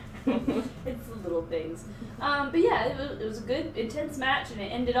 It's the little things. But yeah, it was a good, intense match, and it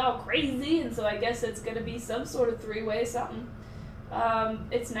ended all crazy, and so I guess it's going to be some sort of 3-way something.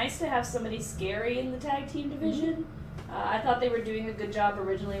 It's nice to have somebody scary in the tag team division. I thought they were doing a good job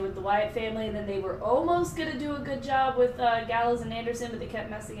originally with the Wyatt family, and then they were almost going to do a good job with Gallows and Anderson, but they kept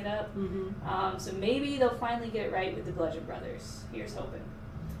messing it up. So maybe they'll finally get it right with the Bludgeon Brothers. Here's hoping.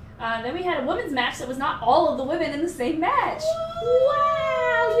 Then we had a women's match that was not all of the women in the same match.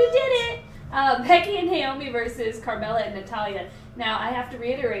 Wow, you did it! Becky and Naomi versus Carmella and Natalya. Now, I have to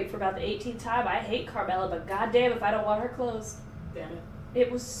reiterate for about the 18th time, I hate Carmella, but goddamn if I don't want her clothes. Damn it. It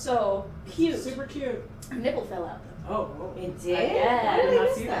was so cute. Super cute. Her nipple fell out. Oh. It did? Yeah. Why did I I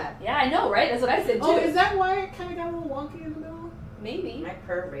miss see that? Yeah, I know, right? That's what I said too. Oh, is that why it kind of got a little wonky in the middle? Maybe. My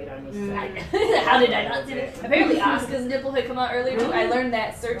perv rate on you. How did I not see that? Apparently Asuka's nipple had come out earlier too. I learned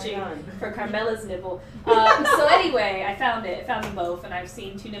that searching Right on. for Carmella's nipple. So anyway, I found it. I found them both, and I've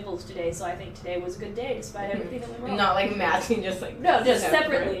seen 2 nipples today, so I think today was a good day despite everything that went wrong. Not like matching, just like. No, just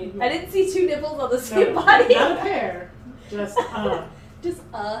separate. separately. I didn't see 2 nipples on the same No, body. not a pair. Just Just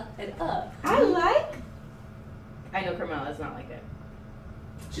and I know Carmella's not like it.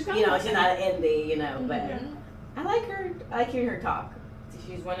 She's got She's not an indie, but Mhm. I like her. I like hearing her talk.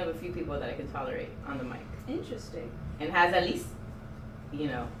 She's one of a few people that I can tolerate on the mic. Interesting. And has at least,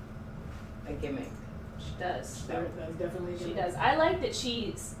 a gimmick. She does. That's definitely She does. I like that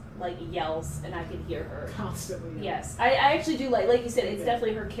she's like yells and I can hear her. constantly. Yes, I actually do like you said, it's Yeah.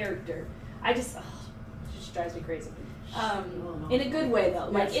 definitely her character. I just, she just drives me crazy. Oh, In a good way though,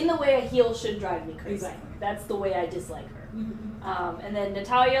 like Yes. in the way a heel should drive me crazy. Exactly. That's the way I dislike her. Mhm. And then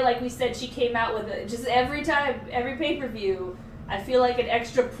Natalya, like we said, she came out with it just every time, every pay-per-view, I feel like an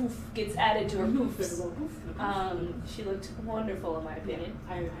extra poof gets added to her There's a poofs. little poof. She looked wonderful in my opinion.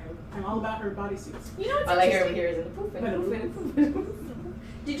 I'm all about her bodysuits. You know what's All I hear interesting? over here is in the poof and the poof and the poof.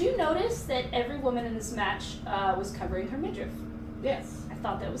 Did you notice that every woman in this match was covering her midriff? Yes. I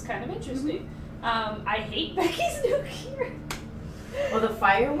thought that was kind of interesting. I hate Becky's new gear. Oh, the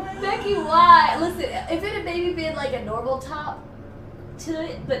fire one? Becky, why? Listen, if it had maybe been like a normal top to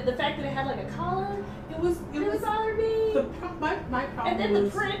it, but the fact that it had like a collar, it was bothering me. My problem And then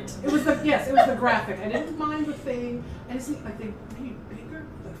was the print. It was the graphic. I didn't mind the thing. I just think maybe bigger,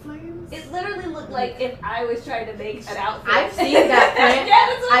 the flames. It literally looked like if I was trying to make an outfit. I've seen that print. Yeah,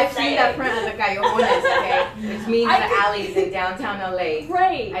 that's what I'm I've seen that saying. print on the Callejones, okay? Which means I the could- alleys in downtown LA.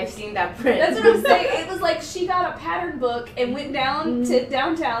 Right. I've seen that print. That's what I'm saying. It was like she got a pattern book and went down to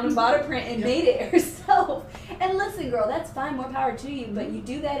downtown and bought a print and made it herself. And listen, girl, that's fine. More power to you. But you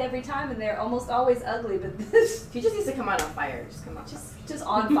do that every time, and they're almost always ugly. But this, She just needs to come out on fire. Just come out. just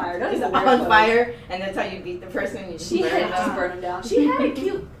on fire. Don't Just even wear on clothes. fire, and that's how you beat the person. You just She burn had them just down. burn them down. She had a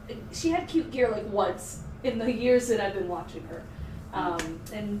cute. She had cute gear like once in the years that I've been watching her.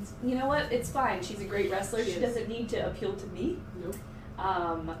 And you know what? It's fine. She's a great wrestler. She She is. doesn't need to appeal to me. Nope.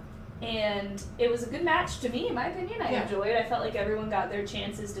 And it was a good match to me, in my opinion. I Yeah. enjoyed. I felt like everyone got their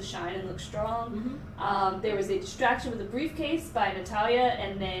chances to shine and look strong. There was a distraction with a briefcase by Natalya,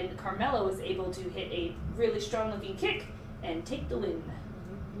 and then Carmella was able to hit a really strong-looking kick and take the win.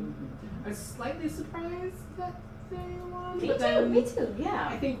 I was slightly surprised that they won. Me but too. then Me too. I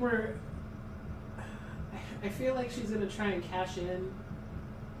Yeah. think I feel like she's gonna try and cash in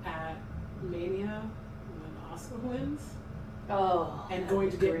at Mania when Asuka wins, Oh, and that'd going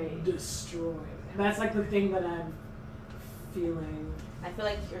be to get great. destroyed. That's like the thing that I'm feeling. I feel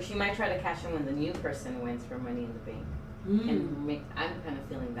like, or she might try to cash in when the new person wins for Money in the Bank. Mm. And I'm kind of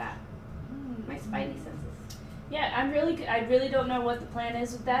feeling that. My spidey senses. Yeah, I really don't know what the plan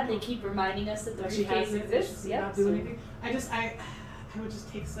is with that. They keep reminding us that the That she briefcase has it, exists. she's Yeah, not doing anything. I would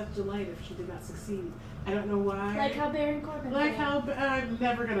just take such delight if she did not succeed. I don't know why. like how Baron Corbin. Like did. how I'm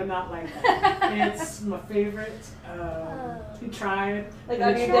never gonna not like that. It's my favorite. He tried. Like and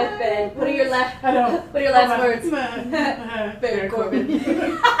on he your tried. deathbed. What are your last? I know. What are your last Oh, words? Baron Baron Corbin.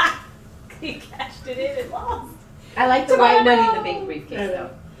 He cashed it in and lost. I like the white Tomato! Money in the Bank briefcase I know.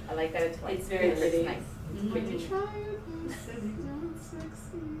 though. I like that it's white. It's very pretty. nice. Mhm. Pretty. He tried. He said he don't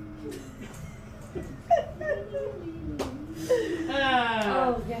succeed.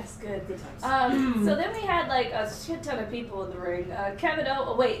 Oh yes, good. Good times. So then we had like a shit ton of people in the ring. Kevin O.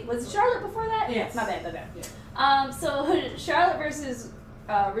 Oh, wait, was it Charlotte before that? Yes. My bad. Yeah. So Charlotte versus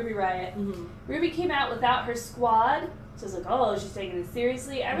Ruby Riott. Mhm. Ruby came out without her squad. So it's like, oh, she's taking it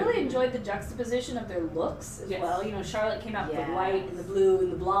seriously. I really enjoyed the juxtaposition of their looks as Yes. well. You know, Charlotte came out with the Yes. white and the blue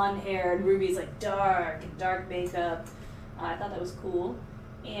and the blonde hair, and Ruby's like dark makeup. I thought that was cool.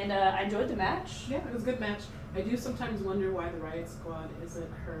 And I enjoyed the match. Yeah, it was a good match. I do sometimes wonder why the Riot Squad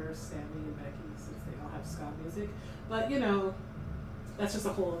isn't her, Sammy, and Becky, since they all have ska music. But you know, that's just a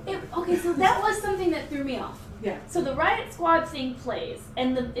whole. Okay, so that was something that threw me off. Yeah. So the Riot Squad thing plays,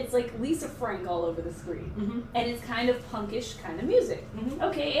 and it's like Lisa Frank all over the screen. Mm-hmm. And it's kind of punkish kind of music. Mm-hmm.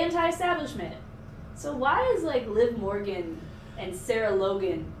 Okay, anti-establishment. So why is like Liv Morgan and Sarah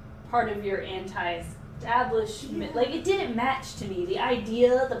Logan part of your anti-establishment? Like it didn't match to me. The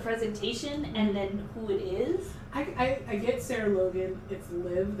idea, the presentation, and then who it is. I get Sarah Logan. It's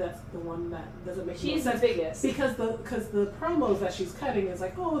Liv that's the one that doesn't make She's sense. the biggest. Because the promos that she's cutting is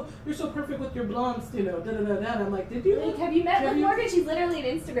like, oh, you're so perfect with your blondes, you know, da da da da. And I'm like, did you? Like, have you met Liv Morgan? She's literally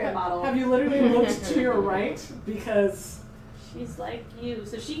an Instagram model. Have you literally looked to your right? Because she's like you.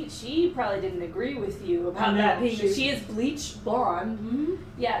 So she probably didn't agree with you about No, that being. she- She is bleach blonde.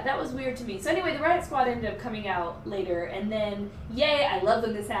 Yeah, that was weird to me. So anyway, the Riot Squad ended up coming out later, and then yay, I love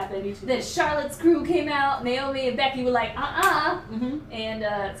when this happened. Then Charlotte's crew came out. Naomi and Becky were like, and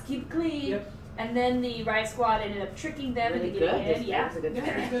let's keep it clean. Yep. And then the Riot Squad ended up tricking them Really into good. getting in. This Yeah, was a good Yeah,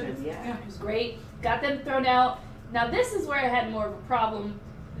 match. good. Yeah. it was great. Got them thrown out. Now this is where I had more of a problem.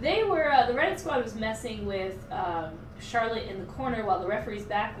 They were the Riot Squad was messing with Charlotte in the corner while the referee's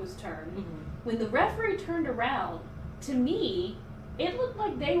back was turned. When the referee turned around, to me, it looked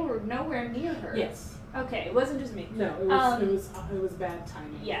like they were nowhere near her. Yes. Okay, it wasn't just me. No, it was bad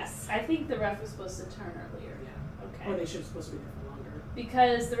timing. Yes, I think the ref was supposed to turn earlier. Yeah. Okay. Or they should supposed to be there for longer.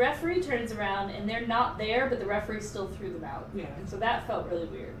 Because the referee turns around and they're not there, but the referee still threw them out. Yeah. And so that felt really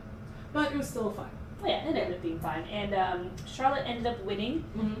weird. But it was still fun. Yeah, it ended up being fine. And Charlotte ended up winning.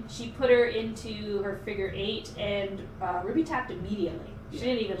 Mm-hmm. She put her into her figure 8, and Ruby tapped immediately. She Yeah.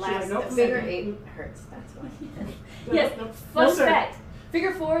 didn't even She's last like, nope, a Figure second. 8 hurts, that's why. Yes, No, fun sir. fact.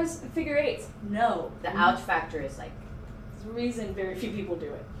 Figure 4s and figure 8s, no. The ouch factor is like, There's a reason very few people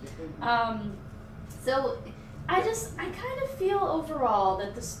do it. mhm. So I kind of feel overall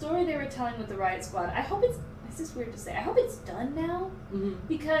that the story they were telling with the Riot Squad, I hope this is weird to say, I hope it's done now, Mm-hmm.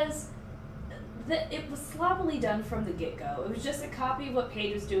 because it was sloppily done from the get-go. It was just a copy of what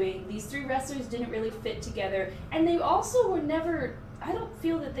Paige was doing. These 3 wrestlers didn't really fit together, and they also were never, I don't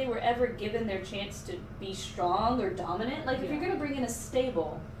feel that they were ever given their chance to be strong or dominant. Like, if you're Yeah. going to bring in a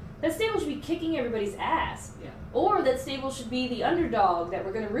stable, that stable should be kicking everybody's ass. Yeah. Or that stable should be the underdog that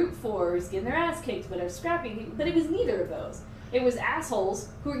we're going to root for, who's getting their ass kicked, but are scrapping. But it was neither of those. It was assholes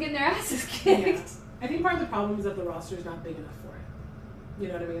who were getting their asses kicked. Yeah. I think part of the problem is that the roster is not big enough for it. You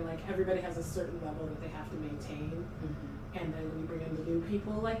know what I mean? Like, everybody has a certain level that they have to maintain. And then when you bring in the new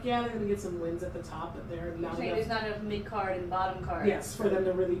people, like, yeah, they're going to get some wins at the top, but they're You're not saying enough. there's not enough mid-card and bottom card. Yes, for them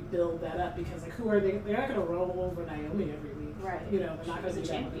to really build that up, because, like, who are they? They're not going to roll over Naomi every week. Right. You know, they're not going to She's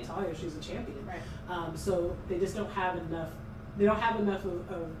do a that with champion. Natalya. She's a champion. Right. So they just don't have enough. They don't have enough of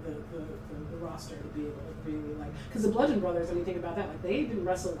the roster to be able to really, like, because the Bludgeon Brothers, I mean, think about that. Like, they didn't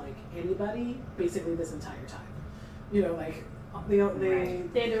wrestle like anybody basically this entire time. You know, like they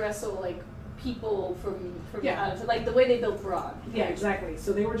Right. They had to wrestle like people from Yeah. like the way they built Braun. yeah, exactly.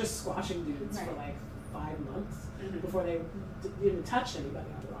 So they were just squashing dudes for Right. like 5 months Mhm. before they even touched anybody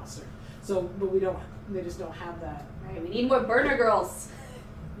on the roster. So, but they just don't have that. Right. We need more burner girls.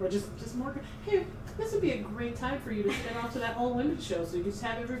 Or just more. Hey, this would be a great time for you to spin off to that all women show. So you just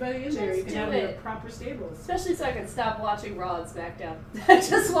have everybody in there. Just You can do have your it. proper stables. Especially so I can stop watching Raw and SmackDown. I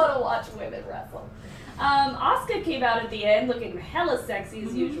just want to watch women wrestle. Asuka came out at the end looking hella sexy as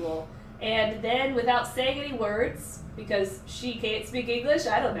Mhm. usual. And then, without saying any words, because she can't speak English,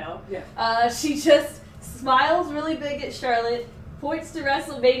 I don't know, Yeah. she just smiles really big at Charlotte, points to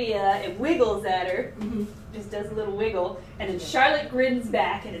WrestleMania, and wiggles at her. Mm-hmm. Just does a little wiggle, and then Charlotte grins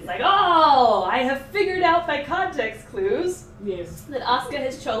back, and it's like, oh, I have figured out by context clues Yes. that Asuka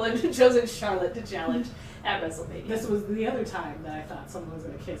has chosen Charlotte to challenge at WrestleMania. This was the other time that I thought someone was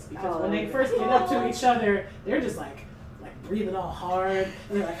gonna kiss, because Oh, when they okay. first get up to each other, they're just like breathing all hard,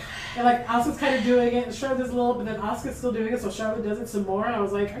 and they're like Asuka's kind of doing it, and Charlotte does a little, but then Asuka's still doing it, so Charlotte does it some more, and I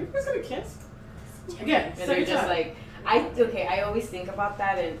was like, are you guys gonna kiss? Again, And they're second just time. like, I always think about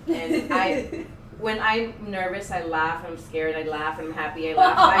that, and I, when I'm nervous, I laugh, I'm scared, I laugh, I'm happy, I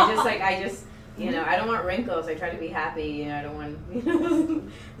laugh. I just, you know, I don't want wrinkles. I try to be happy. You know, I don't want, you know,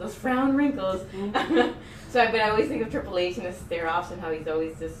 those frown wrinkles. But I always think of Triple H and his stare-offs and how he's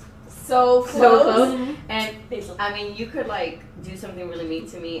always just so so close. close. And I mean, you could like do something really mean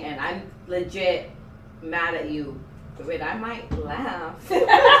to me, and I'm legit mad at you. But I might laugh.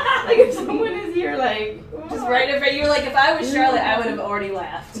 Like if someone is here, like Just right in front. You were like, if I was Charlotte, I would have already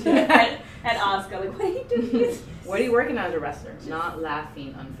laughed at Asuka. Like, what are you doing? What are you working on as a wrestler? Not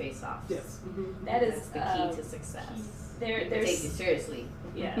laughing on face-offs. Yes. Mm-hmm. That is That's the key to success. They take you There's seriously.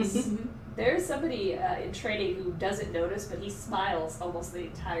 yes. There's somebody in training who doesn't notice, but he smiles almost the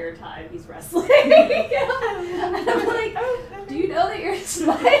entire time he's wrestling. And I'm like, do you know that you're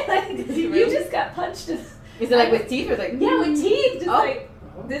smiling? Does he You really? just got punched. Is it like with teeth or like Yeah, with teeth. Just Oh. like,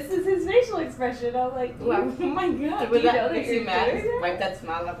 Oh. This is his facial expression. I'm like, Wow. Oh my god. Do Would you know that that makes you you're mad? doing that? Wipe that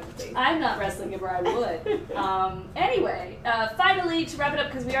smile off his face. I'm not wrestling him, or I would. Anyway, finally, to wrap it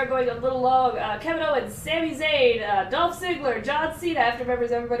up, because we are going a little long, Kevin Owens, Sami Zayn, Dolph Ziggler, John Cena, after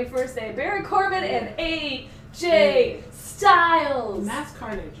members everybody first day, Baron Corbin, and AJ Styles. Mass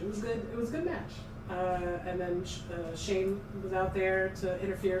Carnage. It was good. It was a good match. And then Shane was out there to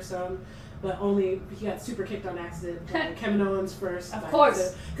interfere some, but only he got super kicked on accident. Kevin Owens first. Of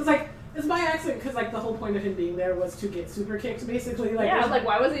course. Because like it's by accident. Because like the whole point of him being there was to get super kicked, basically. Like Yeah, I'm like,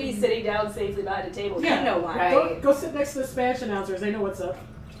 why wasn't he sitting down safely behind a table? Yeah. You know why. Right. Go sit next to the Spanish announcers. They know what's up.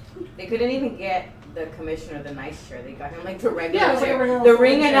 They couldn't even get the commissioner the nice chair. They got him like the regular Yeah, it was like a chair. regular The old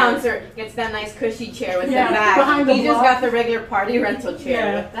ring chair. announcer gets that nice cushy chair with Yeah, the back. behind the He just block. got the regular party rental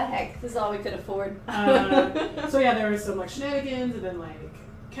chair. Yeah. What the heck? This is all we could afford. So yeah, there was some like shenanigans, and then like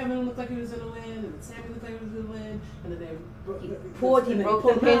Kevin looked like he was gonna win, and then Sami looked like he was gonna win, and then they He broke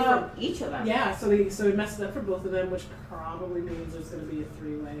broke the pin from each of them. Yeah, so he messed it up for both of them, which probably means there's going to be a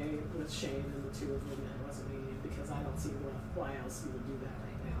three-way with Shane and the two of them at WrestleMania, because I don't see why else he would do that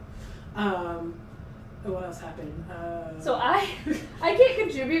right now. What else happened? So I can't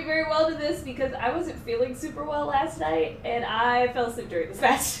contribute very well to this because I wasn't feeling super well last night, and I fell asleep during this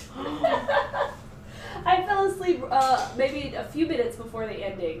match. I fell asleep maybe a few minutes before the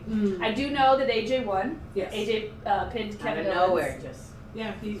ending. I do know that AJ won. Yes. AJ pinned Out Kevin of Owens. nowhere, just.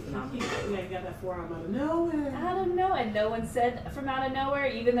 Yeah, he got that forearm out of nowhere. I don't know, and no one said from out of nowhere,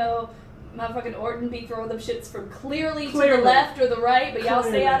 even though motherfucking Orton be throwing them shits from clearly to the left or the right, but y'all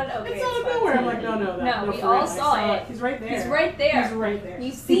stay out of okay. It's out of fine. nowhere. I'm like, no, No, we for all real. I saw it. He's right there. He's right there. He's right there.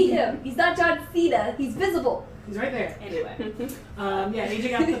 You see him. He's not John Cena. He's visible. He's right there. Anyway. Yeah, AJ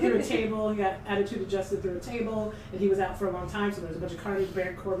got through a table. He got attitude adjusted through a table, and he was out for a long time. So there was a bunch of carnage.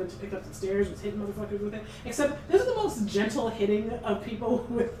 Baron Corbin picked up the stairs, was hitting motherfuckers with it. Except this is the most gentle hitting of people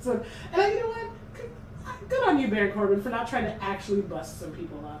with some. And you know what? Good on you, Baron Corbin, for not trying to actually bust some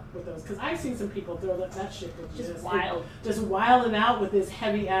people up with those. Because I've seen some people throw that shit with Just wild. just wilding out with this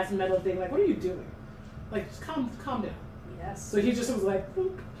heavy ass metal thing. Like, what are you doing? Like, just calm down. Yes. So he just was like,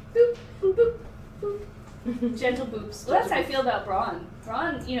 boop, boop, boop, boop, boop. Gentle boops. Well, that's how I feel about Braun.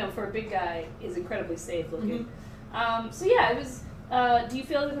 Braun, for a big guy, is incredibly safe looking. So yeah, it was. Do you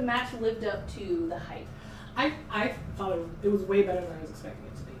feel that the match lived up to the hype? I thought it was way better than I was expecting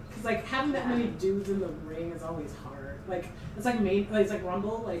it to be. Because like having that many dudes in the ring is always hard. Like it's like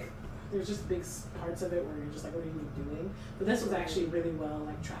Rumble. Like there's just big parts of it where you're just like, what are you doing? But this was actually really well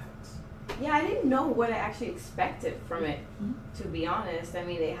like trafficked. Yeah, I didn't know what I actually expected from it, to be honest. I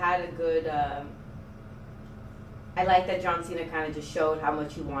mean, they had a good. I like that John Cena kind of just showed how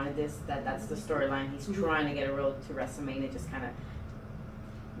much he wanted this. That's the storyline. He's trying to get a road to WrestleMania, just kind of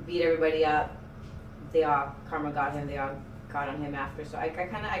beat everybody up. Karma got him. They all got on him after. So I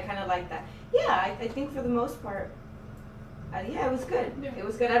kind of like that. Yeah, I think for the most part, yeah, it was good. Yeah. It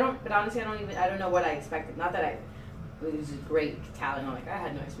was good. But honestly, I don't know what I expected. Not that it was a great talent. I'm like, I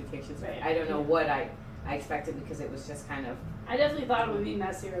had no expectations. Right? I don't know what I expected because it was just kind of. I definitely thought it would be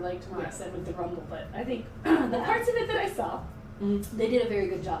messier, like Tamara said with the Rumble, but I think the parts of it that I saw, they did a very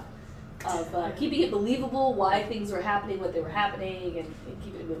good job of keeping it believable, why things were happening, what they were happening, and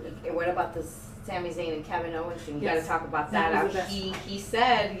keeping it moving. And what about the Sami Zayn and Kevin Owens thing? You got to talk about That that. was the best He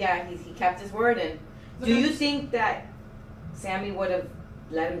said, yeah, he kept his word. And do you think that Sami would have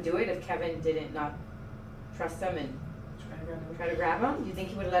let him do it if Kevin didn't not trust him and try to grab him? Do you think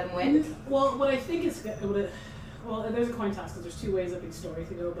he would have let him win? Well, what I think is well, there's a coin toss because there's two ways that these stories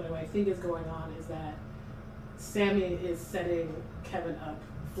can go. But what I think is going on is that Sami is setting Kevin up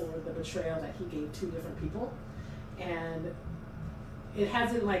for the betrayal that he gave two different people, and it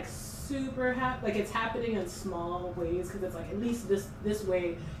hasn't like super like it's happening in small ways because it's like at least this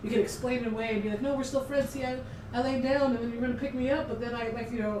way you can explain it away and be like, no, we're still friends. See, I laid down and then you're gonna pick me up, but then I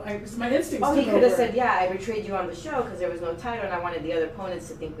my instincts. Oh, he took could have over. said, yeah, I betrayed you on the show because there was no title and I wanted the other opponents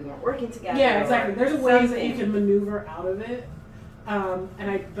to think we weren't working together. Yeah, exactly. There's ways that you something. can maneuver out of it,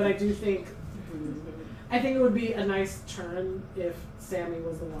 but I do think I think it would be a nice turn if Sami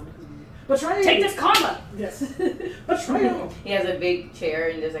was the one who betrayed. Take this karma! Yes, betrayal. He has a big chair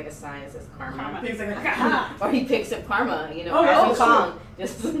and there's like a sign that says karma. Things like that. Or he picks up karma, Oh, yeah, Carson that's Kong.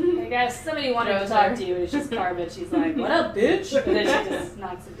 Just I guess somebody wanted to Throws talk her. to you, and it's just Karma. She's like, "What up, bitch?" And then she just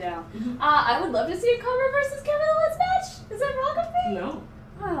knocks it down. I would love to see a Karma versus Kevin Owens match. Is that wrong with me? No,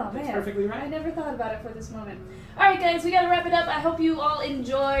 Oh that's man, perfectly I right. never thought about it for this moment. All right, guys, we gotta wrap it up. I hope you all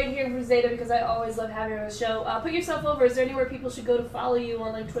enjoyed hearing from Zeta because I always love having her on the show. Put yourself over. Is there anywhere people should go to follow you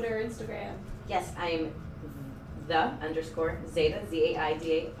on like Twitter or Instagram? yes, I'm _Zeta,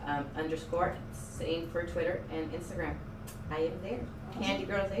 ZAIDA _, same for Twitter and Instagram. I am there. Candy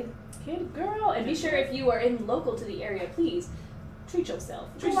Girls Ava. Good girl. And be sure if you are in local to the area, please treat yourself.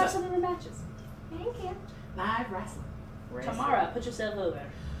 Go watch some of the matches. Thank you. Live wrestling. Tamara, put yourself over.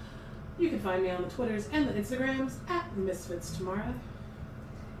 You can find me on the Twitters and the Instagrams at Misfits Tamara.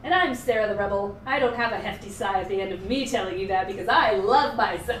 And I'm Sarah the Rebel. I don't have a hefty sigh at the end of me telling you that because I love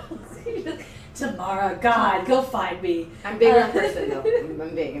myself. Tamara, God, go find me. I'm bigger in person though.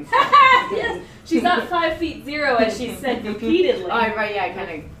 I'm big in person. Yes, she's not 5'0" as she said repeatedly. Oh, right, yeah, I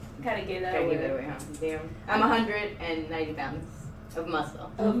Kind of gave that gave away. it away, huh? Damn. I'm 190 pounds of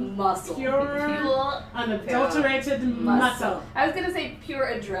muscle. Of muscle. Pure, unadulterated muscle. I was gonna say pure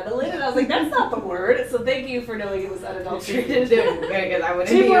adrenaline, and I was like, that's not the word. So thank you for knowing it was unadulterated. Dude, very good. I wouldn't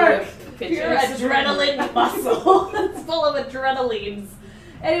Teamwork. be able to Pure picture adrenaline muscle. It's full of adrenalines.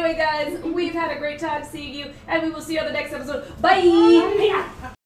 Anyway, guys, we've had a great time seeing you, and we will see you on the next episode. Bye.